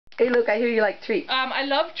Hey, Luke, I hear you like treats. I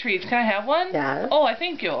love treats. Can I have one? Yes. Oh, I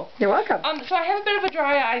thank you. You're welcome. So I have a bit of a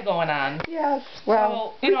dry eye going on. Yes.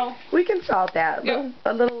 Well, so, we can solve that. Yeah.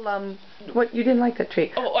 A little, what, you didn't like the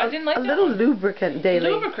treat. Oh, I didn't like that A little one. lubricant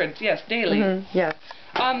daily. Lubricant, yes, daily. Mm-hmm. Yes.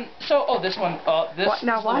 This one. This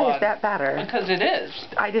now, is why the one. is that better? Because it is.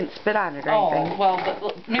 I didn't spit on it or anything. Oh,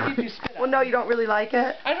 well, maybe if you spit on it. Well, no, you don't really like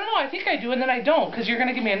it? I don't know. I think I do, and then I don't, because you're going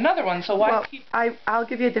to give me another one, so why keep... I'll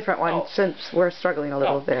give you a different one since we're struggling a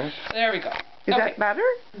little there. There we go. Is that better?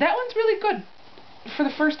 That one's really good for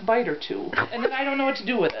the first bite or two, and then I don't know what to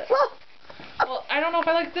do with it. Well, I don't know if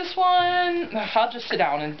I like this one. I'll just sit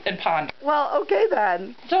down and ponder. Well, okay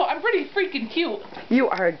then. So, I'm pretty freaking cute. You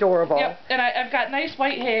are adorable. Yep, and I've got nice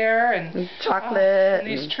white hair and chocolate. And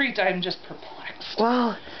these treats, I'm just perplexed.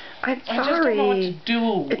 Well, I'm sorry. I just don't know what to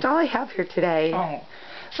do. It's all I have here today. Oh.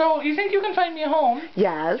 So, you think you can find me a home?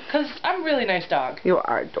 Yes. Because I'm a really nice dog. You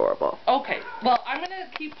are adorable. Okay. Well, I'm going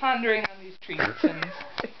to keep pondering on these treats,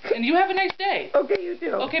 and you have a nice day. Okay, you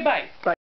too. Okay, bye. Bye.